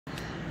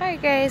Alright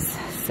guys,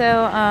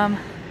 so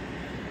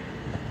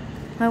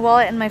my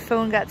wallet and my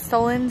phone got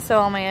stolen, so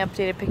all my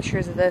updated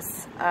pictures of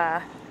this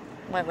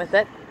went with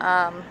it. So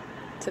I'm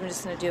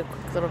just going to do a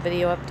quick little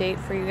video update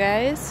for you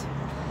guys.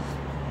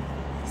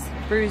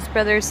 Brews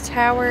Brothers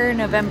Tower,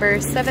 November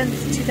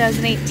 7th,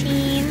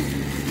 2018.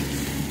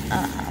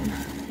 I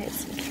have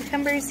some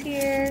cucumbers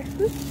here.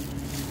 Oop.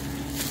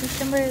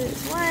 Cucumber,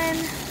 there's one.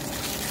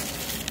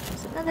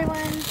 There's another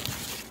one.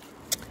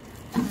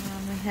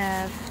 We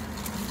have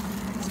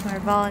some more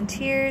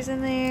volunteers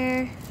in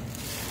there.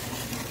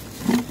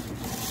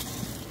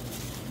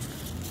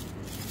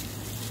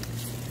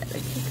 Another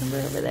cucumber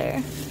over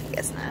there. I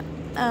guess not.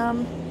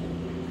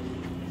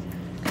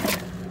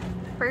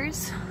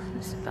 Peppers.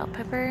 There's bell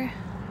pepper.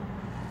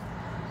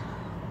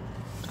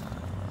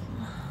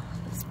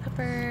 This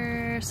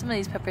pepper. Some of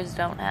these peppers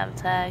don't have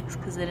tags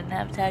because they didn't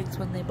have tags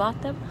when they bought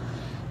them.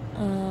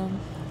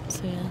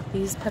 So yeah,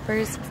 these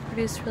peppers have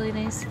produced really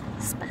nice,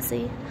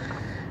 spicy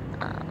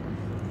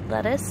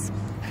lettuce.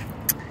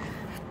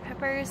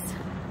 Peppers.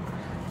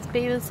 This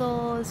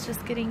basil is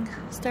just getting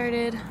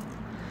started.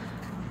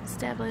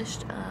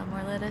 Established.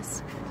 More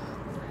lettuce.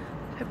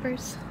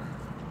 Peppers.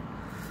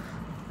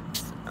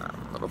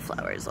 Little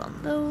flowers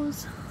on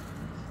those.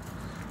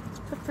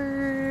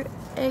 Pepper,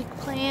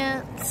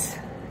 eggplant.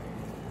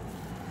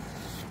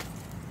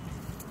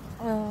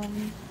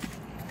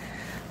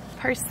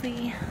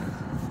 Parsley.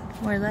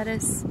 More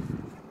lettuce.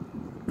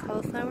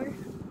 Cauliflower.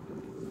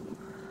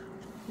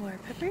 More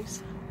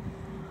peppers.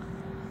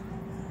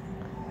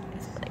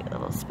 It's like a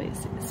little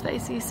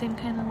spicy, same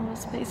kind of little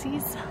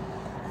spices.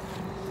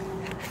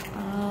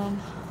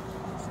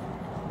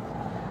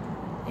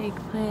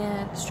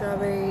 Eggplant,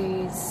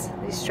 strawberries.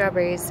 These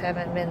strawberries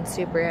haven't been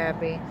super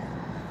happy.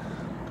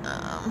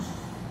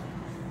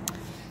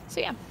 So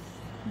yeah,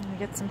 I'm gonna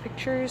get some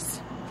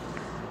pictures.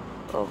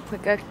 A little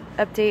quick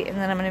update, and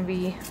then I'm gonna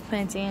be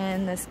planting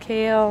in this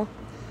kale,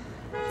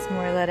 some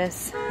more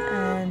lettuce,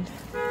 and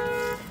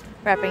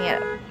wrapping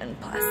it up in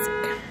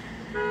plastic.